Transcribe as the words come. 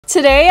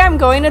Today I'm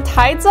going to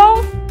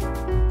Taichung.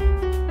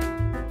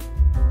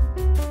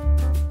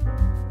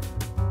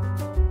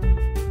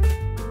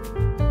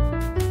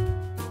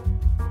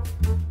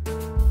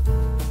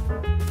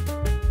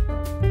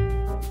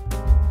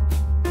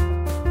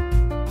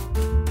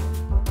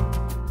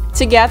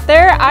 To get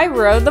there, I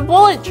rode the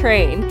bullet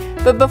train.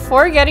 But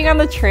before getting on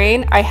the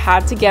train, I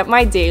had to get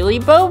my daily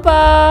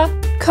boba.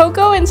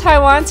 Cocoa in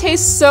Taiwan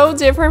tastes so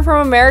different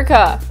from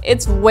America.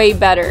 It's way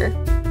better.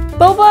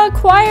 Boba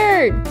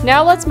acquired!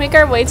 Now let's make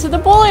our way to the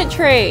bullet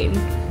train.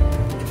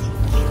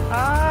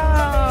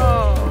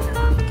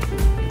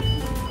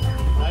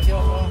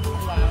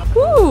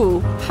 Ooh,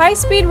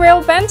 high-speed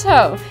rail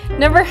bento.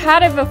 Never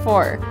had it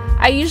before.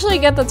 I usually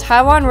get the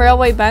Taiwan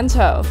Railway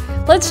bento.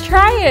 Let's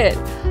try it.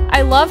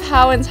 I love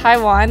how in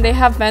Taiwan they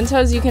have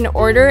bentos you can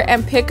order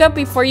and pick up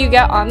before you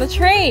get on the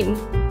train.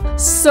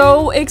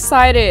 So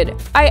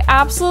excited! I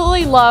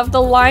absolutely love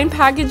the line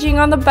packaging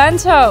on the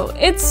bento.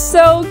 It's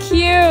so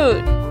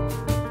cute!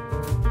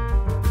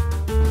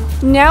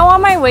 Now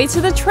on my way to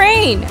the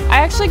train. I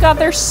actually got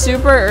there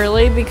super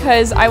early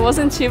because I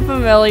wasn't too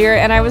familiar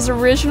and I was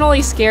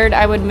originally scared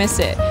I would miss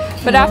it.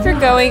 But after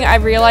going, I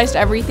realized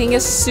everything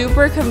is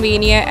super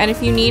convenient and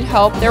if you need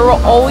help, there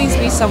will always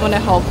be someone to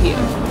help you.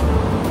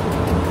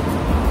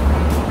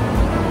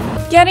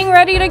 Getting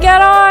ready to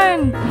get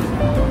on!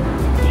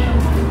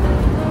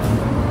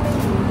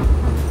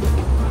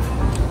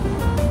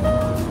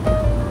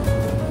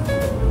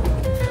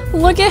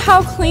 Look at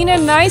how clean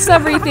and nice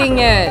everything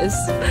is!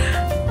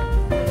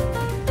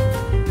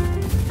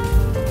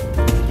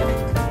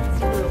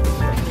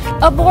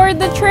 Aboard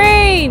the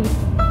train!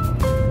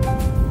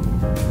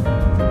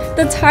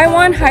 The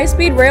Taiwan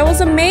high-speed rail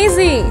is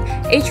amazing!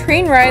 A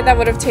train ride that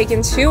would have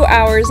taken 2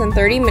 hours and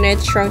 30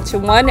 minutes shrunk to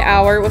 1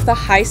 hour with the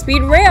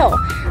high-speed rail.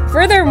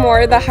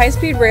 Furthermore, the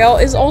high-speed rail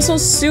is also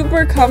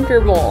super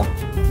comfortable.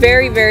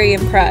 Very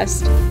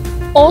impressed.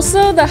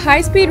 Also, the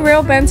high-speed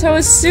rail bento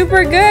is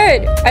super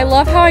good! I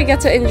love how I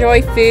get to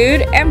enjoy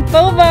food and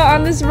boba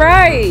on this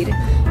ride!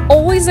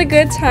 Always a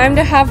good time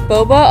to have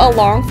boba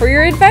along for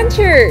your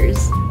adventures!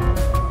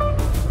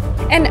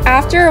 And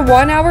after a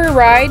 1 hour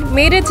ride,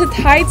 made it to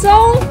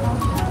Taichung?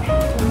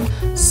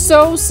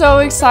 So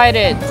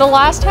excited! The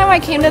last time I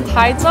came to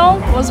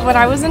Taichung was when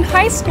I was in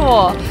high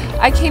school.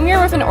 I came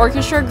here with an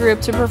orchestra group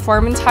to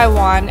perform in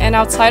Taiwan, and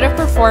outside of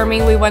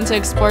performing, we went to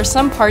explore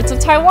some parts of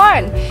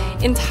Taiwan.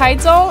 In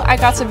Taichung, I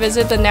got to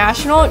visit the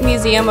National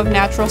Museum of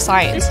Natural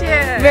Science.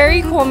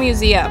 Very cool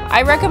museum.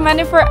 I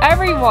recommend it for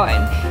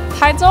everyone.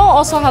 Taichung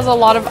also has a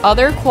lot of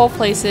other cool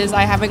places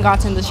I haven't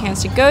gotten the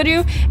chance to go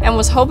to and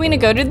was hoping to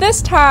go to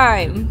this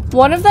time.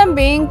 One of them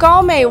being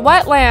Gaomei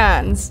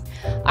Wetlands.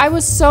 I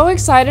was so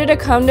excited to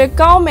come to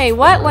Gaomei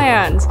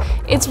Wetlands.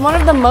 It's one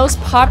of the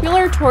most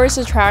popular tourist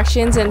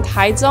attractions in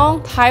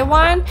Taichung,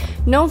 Taiwan,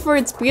 known for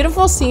its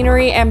beautiful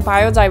scenery and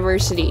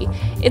biodiversity.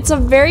 It's a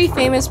very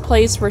famous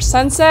place for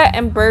sunset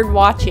and bird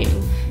watching.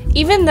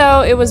 Even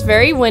though it was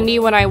very windy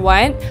when I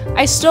went,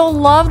 I still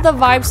loved the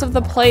vibes of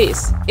the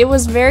place. It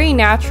was very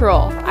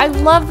natural. I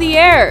love the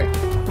air.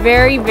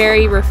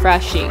 Very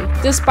refreshing.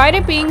 Despite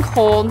it being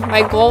cold,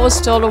 my goal was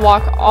still to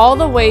walk all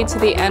the way to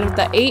the end of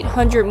the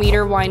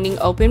 800-meter winding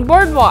open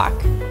boardwalk.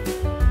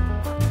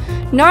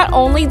 Not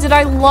only did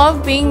I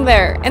love being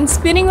there and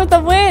spinning with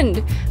the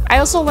wind, I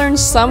also learned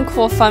some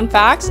cool fun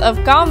facts of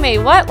Gaomei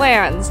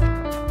Wetlands.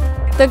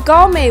 The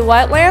Gaomei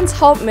Wetlands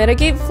help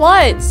mitigate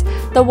floods.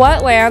 The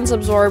wetlands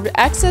absorb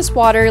excess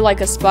water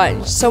like a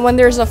sponge, so when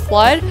there's a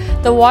flood,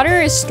 the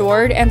water is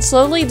stored and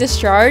slowly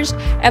discharged,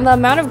 and the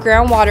amount of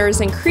groundwater is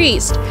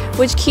increased,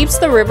 which keeps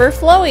the river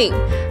flowing.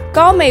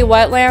 Gaomei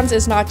Wetlands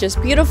is not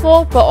just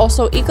beautiful, but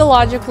also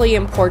ecologically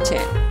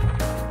important.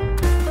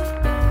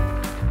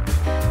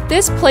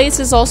 This place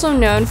is also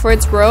known for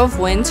its row of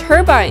wind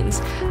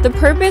turbines. The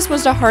purpose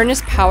was to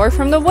harness power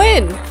from the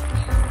wind.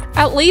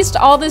 At least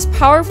all this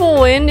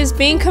powerful wind is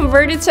being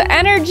converted to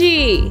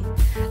energy!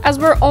 As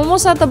we're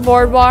almost at the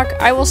boardwalk,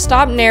 I will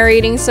stop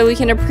narrating so we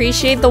can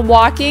appreciate the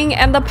walking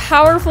and the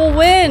powerful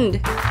wind.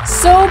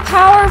 So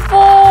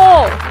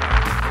powerful!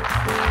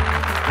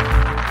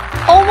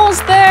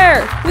 Almost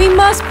there! We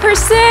must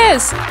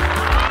persist!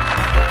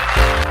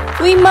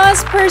 We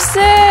must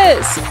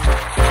persist!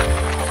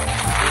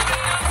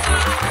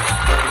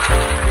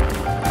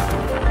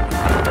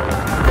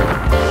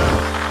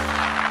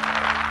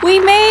 We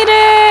made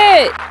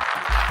it!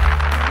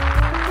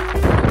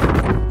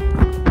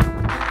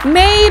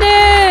 Made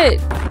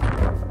it!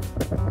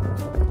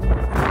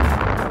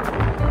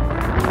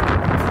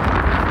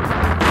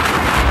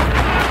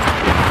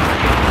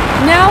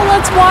 Now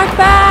let's walk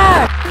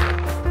back!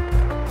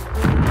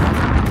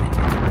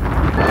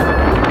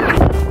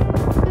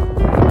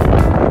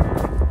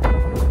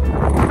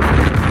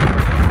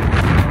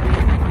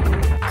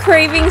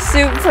 Craving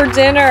soup for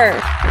dinner.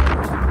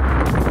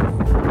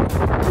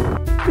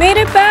 Made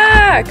it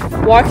back!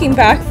 Walking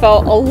back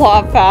felt a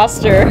lot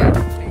faster.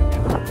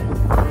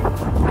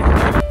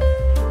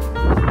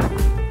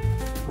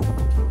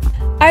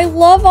 I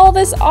love all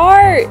this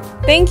art!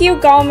 Thank you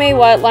Gaomei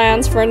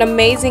Wetlands for an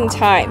amazing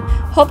time.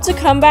 Hope to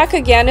come back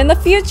again in the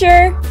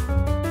future!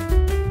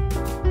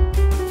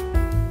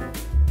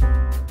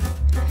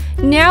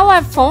 Now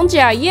at Feng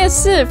Chia 夜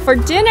市 for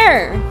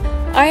dinner!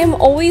 I am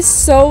always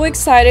so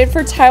excited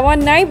for Taiwan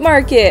night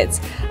markets.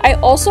 I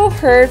also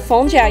heard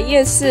Feng Chia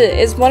夜市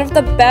is one of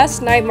the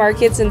best night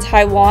markets in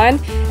Taiwan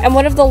and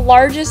one of the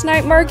largest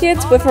night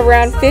markets with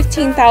around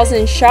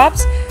 15,000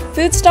 shops,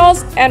 food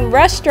stalls, and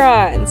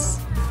restaurants.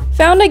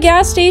 Found a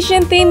gas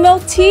station themed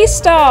milk tea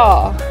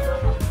stall.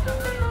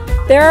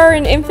 There are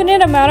an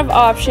infinite amount of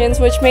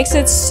options, which makes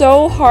it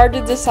so hard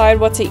to decide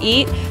what to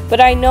eat, but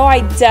I know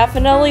I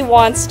definitely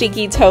want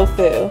stinky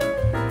tofu.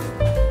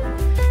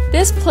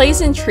 This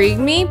place intrigued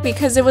me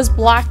because it was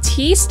black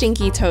tea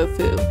stinky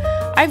tofu.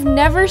 I've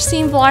never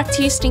seen black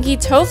tea stinky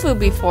tofu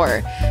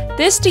before.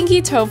 This stinky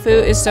tofu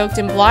is soaked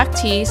in black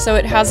tea, so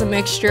it has a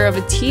mixture of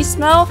a tea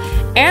smell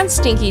and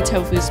stinky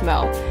tofu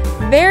smell.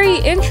 Very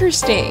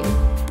interesting.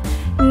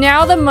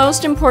 Now the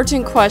most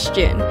important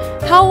question.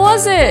 How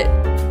was it?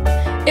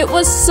 It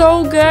was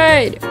so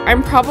good!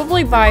 I'm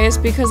probably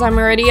biased because I'm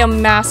already a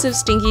massive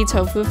stinky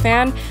tofu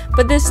fan,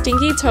 but this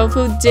stinky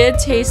tofu did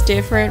taste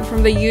different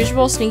from the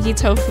usual stinky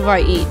tofu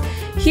I eat.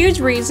 Huge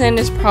reason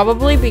is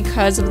probably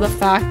because of the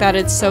fact that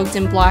it's soaked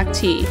in black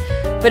tea,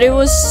 but it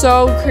was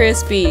so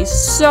crispy,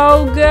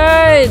 so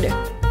good!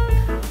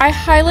 I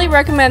highly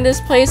recommend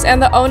this place,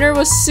 and the owner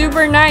was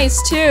super nice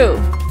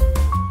too.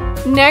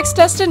 Next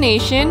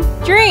destination,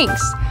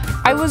 drinks.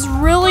 I was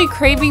really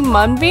craving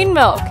mung bean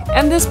milk,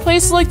 and this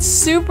place looked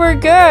super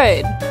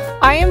good.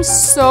 I am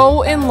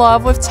so in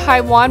love with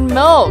Taiwan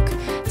milk.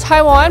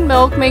 Taiwan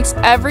milk makes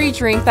every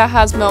drink that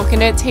has milk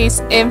in it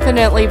taste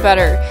infinitely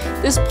better.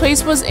 This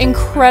place was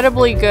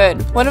incredibly good.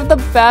 One of the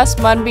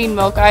best mung bean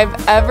milk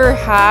I've ever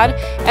had,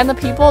 and the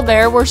people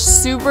there were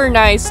super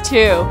nice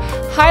too.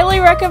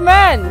 Highly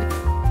recommend!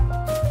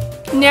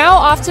 Now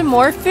off to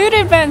more food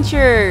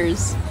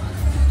adventures!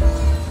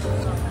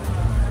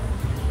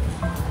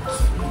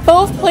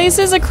 Both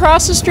places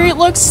across the street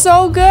look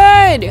so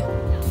good!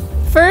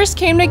 First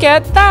came to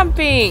get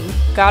dumping.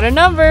 Got a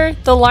number.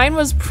 The line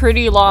was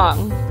pretty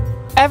long.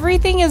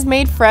 Everything is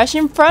made fresh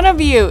in front of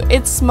you.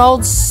 It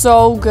smelled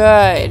so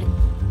good.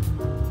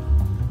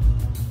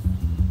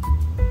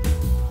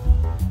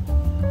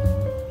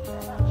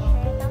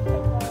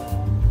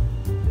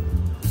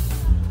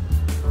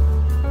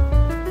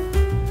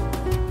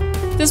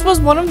 This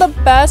was one of the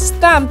best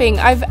dumping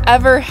I've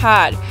ever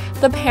had.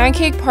 The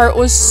pancake part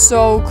was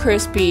so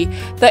crispy,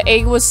 the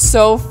egg was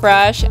so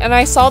fresh, and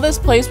I saw this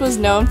place was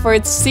known for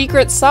its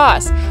secret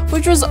sauce,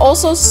 which was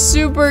also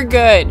super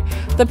good.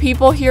 The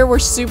people here were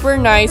super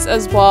nice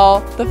as well.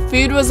 The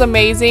food was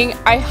amazing.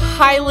 I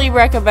highly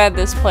recommend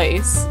this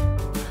place.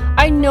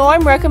 I know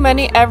I'm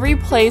recommending every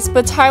place,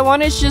 but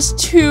Taiwan is just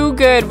too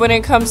good when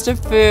it comes to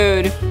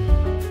food.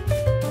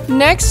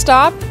 Next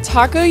stop,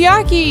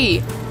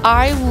 takoyaki.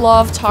 I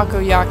love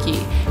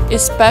takoyaki,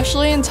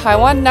 especially in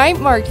Taiwan night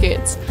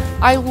markets.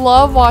 I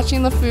love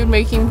watching the food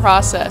making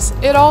process.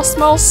 It all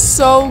smells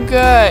so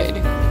good.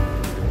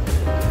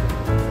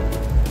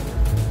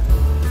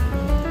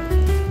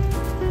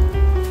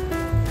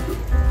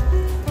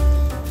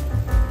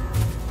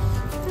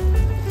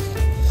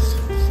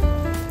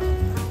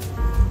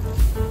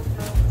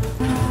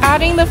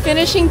 Adding the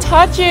finishing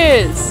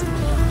touches.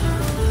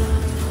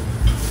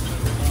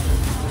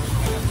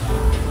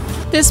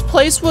 This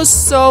place was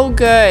so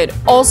good.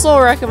 Also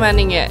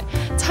recommending it.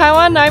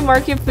 Taiwan night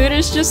market food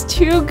is just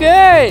too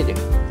good.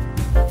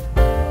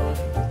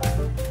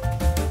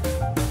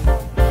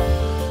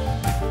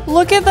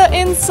 Look at the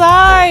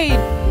inside.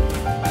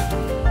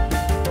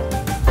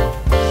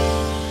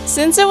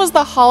 Since it was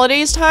the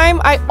holidays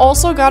time, I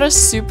also got a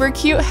super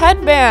cute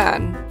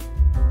headband.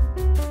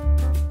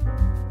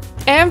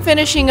 And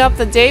finishing up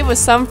the day with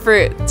some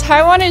fruit.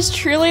 Taiwan is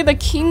truly the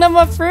kingdom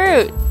of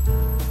fruit.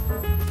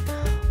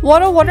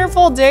 What a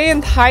wonderful day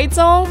in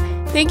Taichung!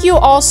 Thank you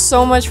all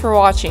so much for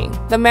watching.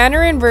 The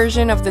Mandarin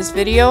version of this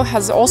video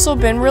has also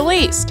been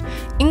released,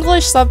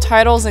 English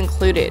subtitles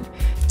included.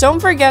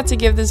 Don't forget to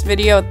give this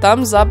video a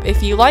thumbs up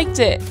if you liked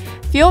it.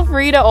 Feel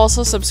free to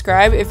also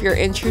subscribe if you're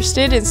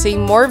interested in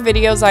seeing more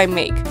videos I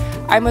make.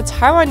 I'm a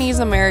Taiwanese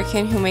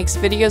American who makes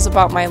videos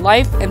about my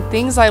life and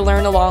things I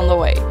learn along the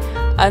way.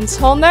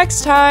 Until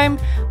next time,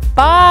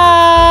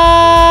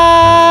 bye!